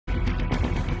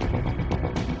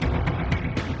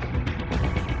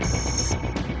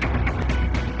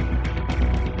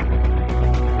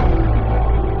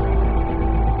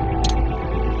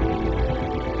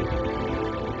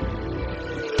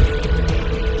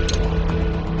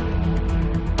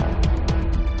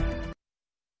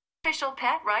special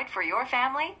pet right for your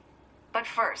family? But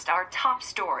first, our top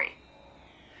story.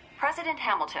 President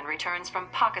Hamilton returns from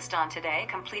Pakistan today,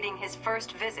 completing his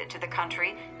first visit to the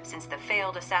country since the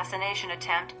failed assassination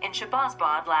attempt in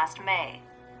Shahbazbad last May.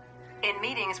 In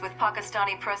meetings with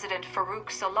Pakistani President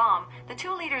Farooq Salam, the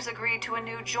two leaders agreed to a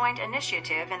new joint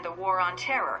initiative in the war on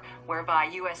terror, whereby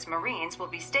U.S. Marines will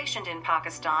be stationed in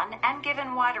Pakistan and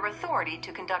given wider authority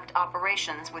to conduct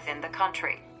operations within the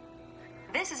country.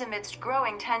 This is amidst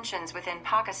growing tensions within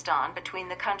Pakistan between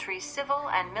the country's civil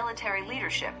and military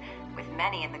leadership, with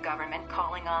many in the government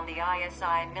calling on the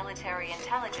ISI military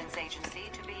intelligence agency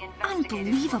to be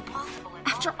investigated. Unbelievable.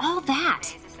 After all that.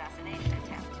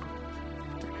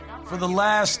 For the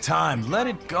last time, let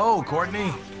it go,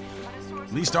 Courtney.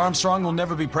 At least Armstrong will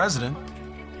never be president.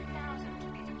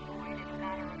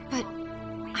 But,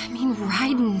 I mean,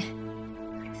 Raiden.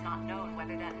 It's not known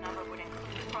whether that number would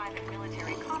include private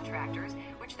military contractors,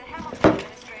 which the Hamilton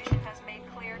administration has made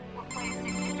clear will play a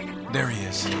significant role. There he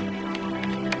is.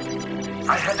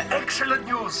 I have excellent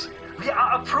news. We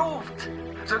are approved.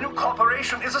 The new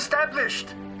corporation is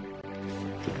established.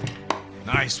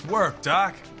 Nice work,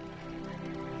 Doc.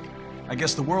 I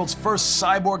guess the world's first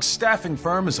cyborg staffing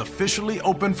firm is officially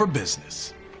open for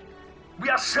business. We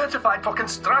are certified for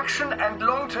construction and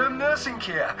long-term nursing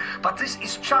care, but this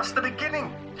is just the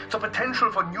beginning. The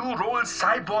potential for new roles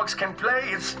cyborgs can play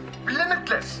is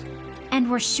limitless.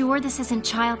 And we're sure this isn't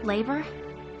child labor?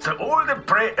 The older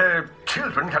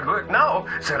children can work now,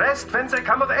 the rest when they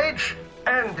come of age.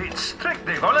 And it's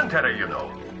strictly voluntary, you know.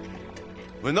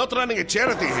 We're not running a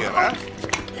charity here,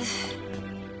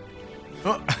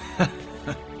 huh?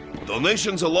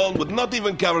 Donations alone would not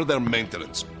even cover their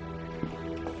maintenance.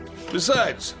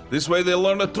 Besides, this way they'll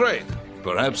learn a trade.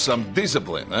 Perhaps some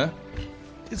discipline, huh?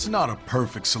 It's not a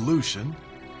perfect solution.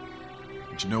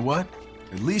 But you know what?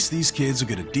 At least these kids will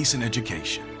get a decent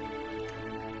education.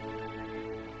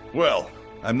 Well,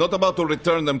 I'm not about to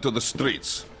return them to the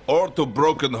streets or to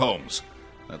broken homes.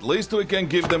 At least we can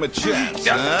give them a chance,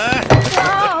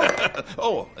 huh?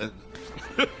 Oh,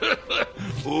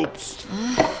 oops.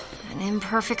 An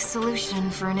imperfect solution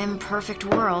for an imperfect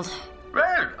world.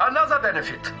 Well, another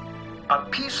benefit. A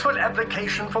peaceful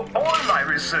application for all my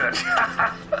research.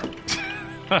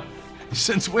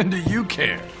 Since when do you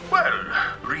care? Well,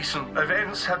 recent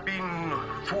events have been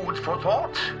food for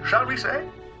thought, shall we say?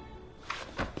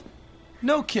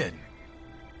 No kidding.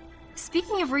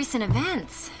 Speaking of recent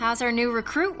events, how's our new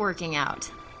recruit working out?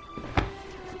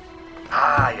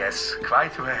 Ah, yes,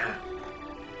 quite well.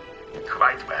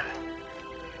 Quite well.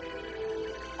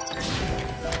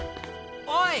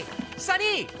 Oi,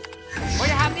 Sonny! What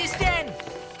you have this then?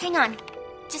 Hang on.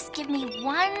 Just give me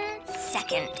 1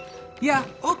 second. Yeah,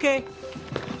 okay.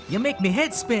 You make me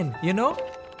head spin, you know?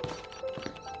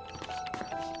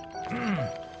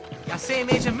 You same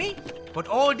age as me, but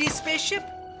all this spaceship,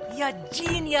 you're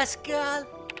genius, girl.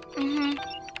 Mm-hmm.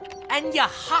 And you're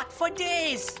hot for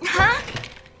days. Huh?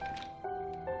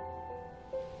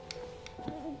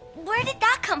 Where did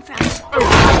that come from?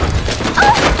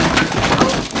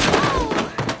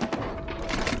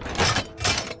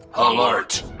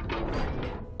 Alert!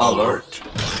 Alert!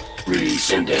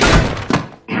 Rescinding.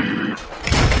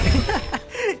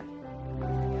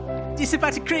 This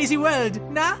about a crazy world,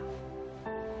 nah?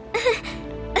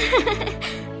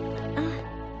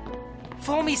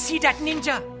 For me see that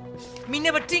ninja, me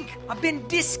never think I've been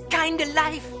this kind of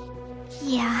life.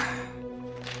 Yeah.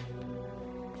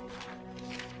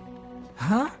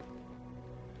 Huh?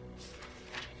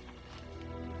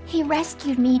 He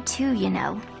rescued me too, you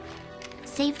know.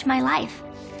 Saved my life.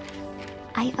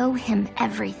 I owe him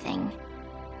everything.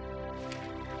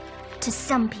 To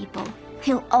some people,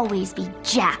 he'll always be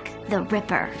Jack the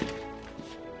Ripper.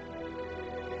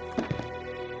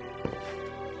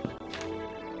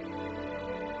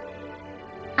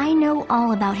 I know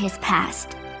all about his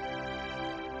past.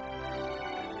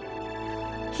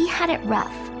 He had it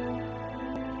rough.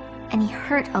 And he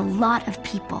hurt a lot of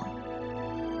people.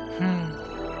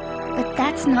 But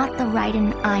that's not the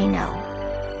Raiden I know.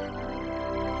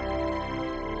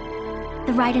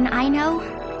 The Raiden I know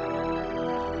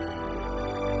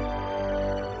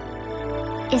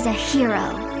is a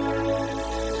hero.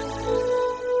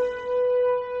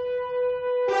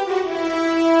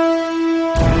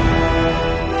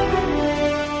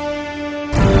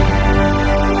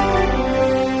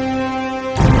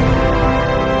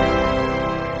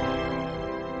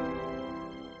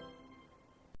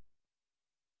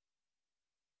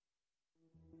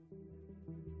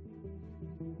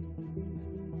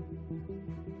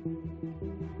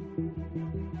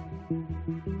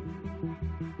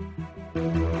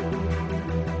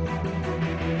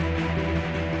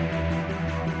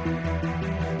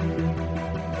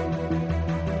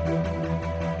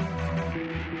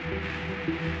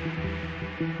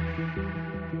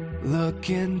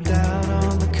 Looking down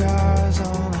on the cars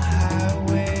on the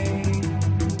highway,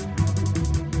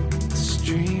 the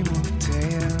stream of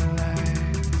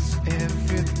taillights,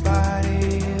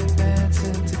 everybody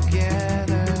advancing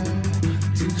together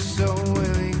to so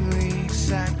willingly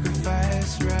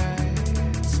sacrifice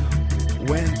rights.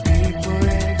 When people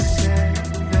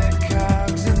accept their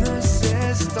cogs in the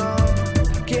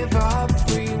system, give up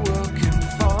free will,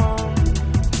 conform,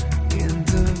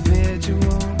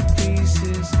 individual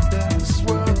pieces of this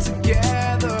world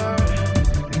together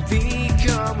and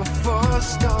become a force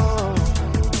storm.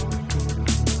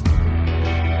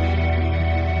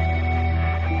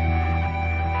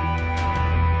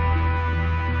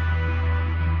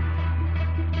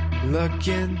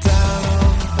 Looking down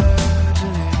on the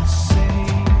burgeoning sea,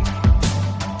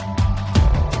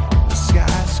 the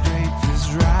skyscrapers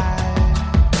rise,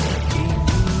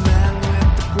 even men with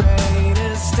the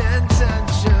greatest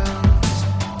intentions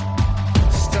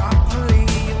stop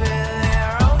believing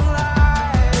their own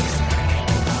lies.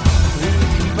 We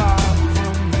can borrow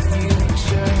from the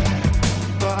future,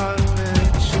 but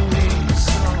eventually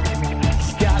someone's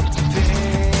got to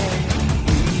pay.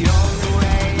 The only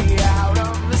way out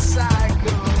of the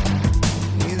cycle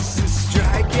is to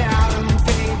strike out and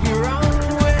pave your own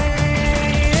way.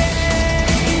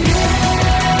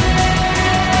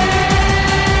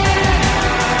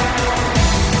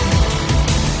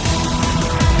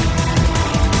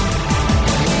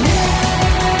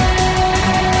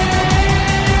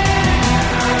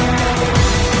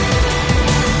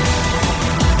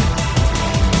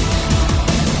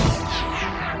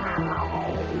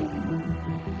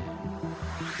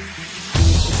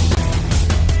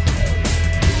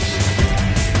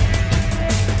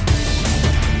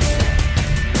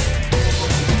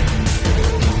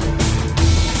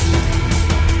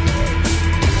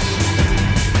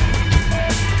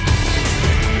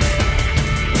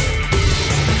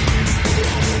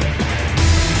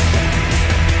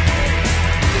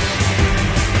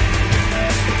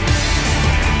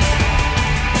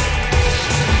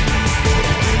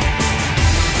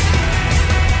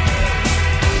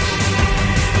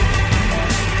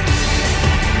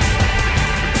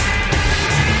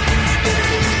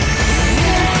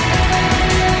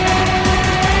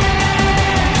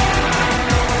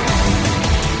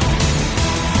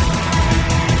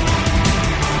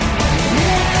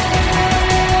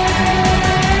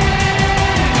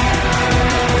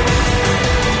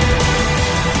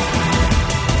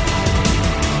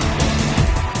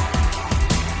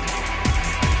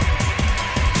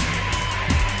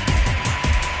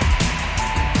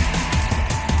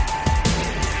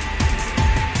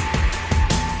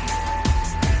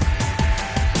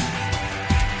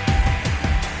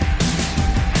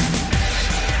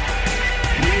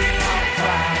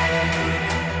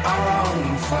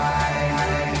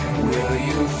 Will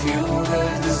you fuel the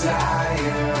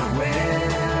desire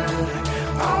when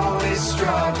always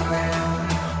struggling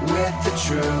with the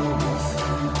truth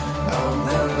of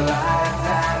the life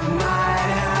that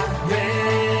might have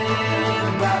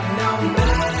been? But no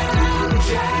matter how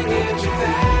jagged your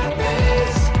path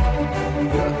is,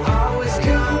 you'll always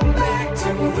come back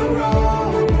to the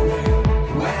road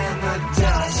when the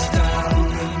dust of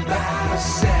the battle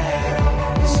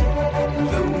settles.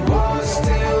 The war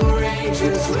still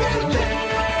rages within.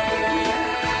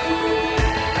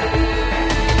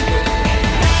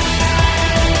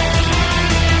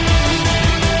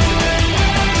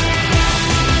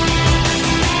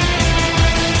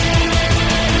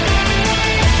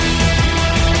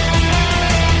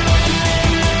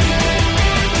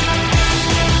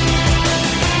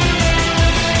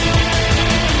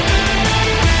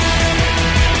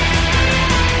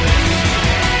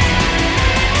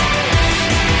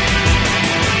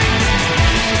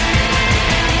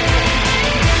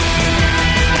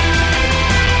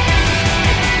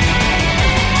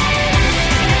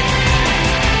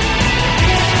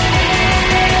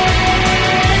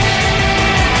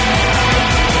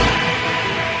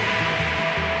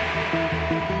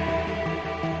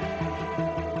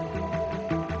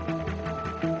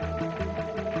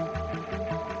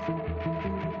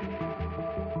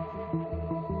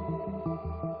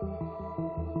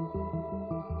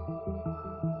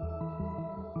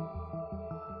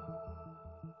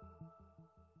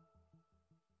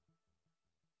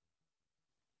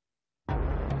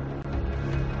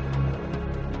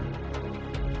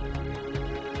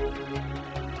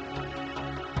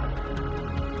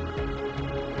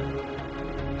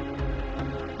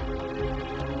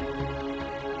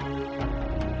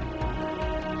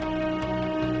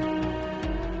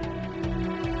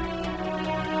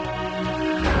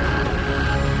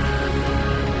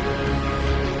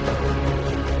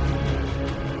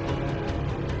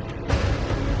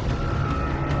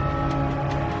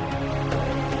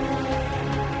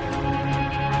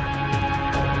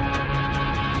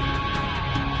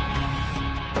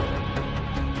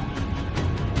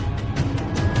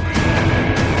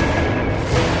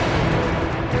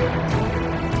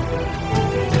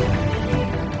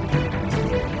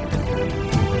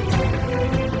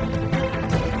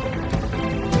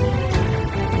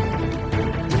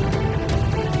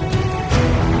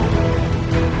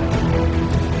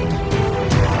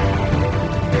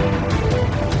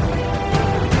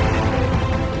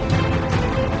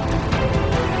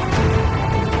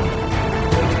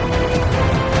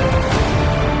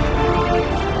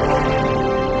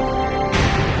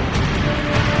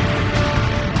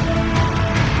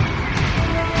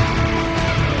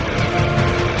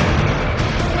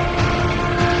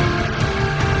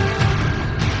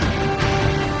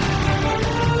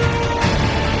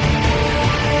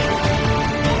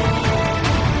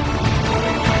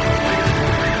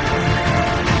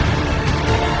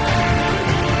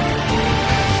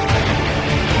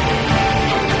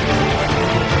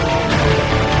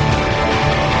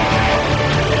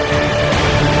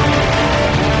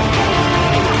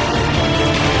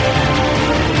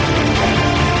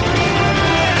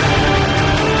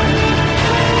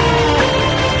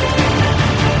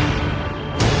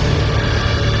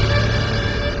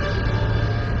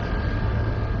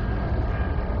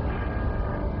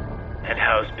 And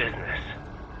how's business?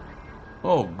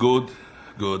 Oh, good,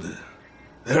 good.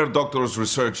 Herr Doctor's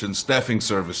research and staffing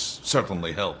service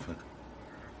certainly help.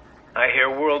 I hear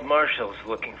World Marshal's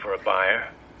looking for a buyer.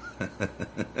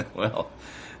 Well,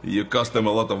 you cost them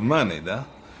a lot of money, huh?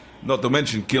 Not to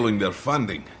mention killing their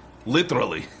funding.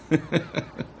 Literally.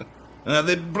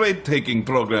 The breathtaking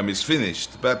program is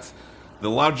finished, but the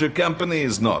larger company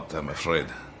is not, I'm afraid.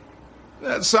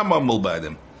 Someone will buy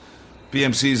them.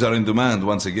 PMCs are in demand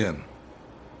once again.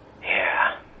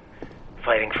 Yeah.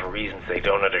 Fighting for reasons they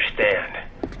don't understand.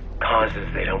 Causes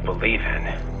they don't believe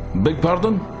in. Beg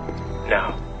pardon?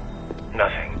 No.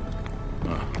 Nothing.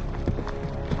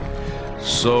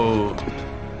 So,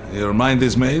 your mind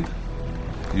is made?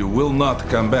 You will not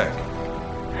come back.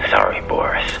 Sorry,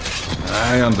 Boris.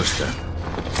 I understand.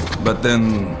 But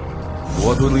then,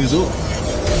 what will you do?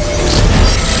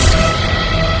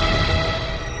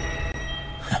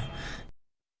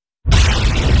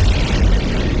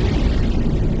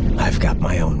 I've got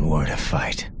my own war to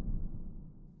fight.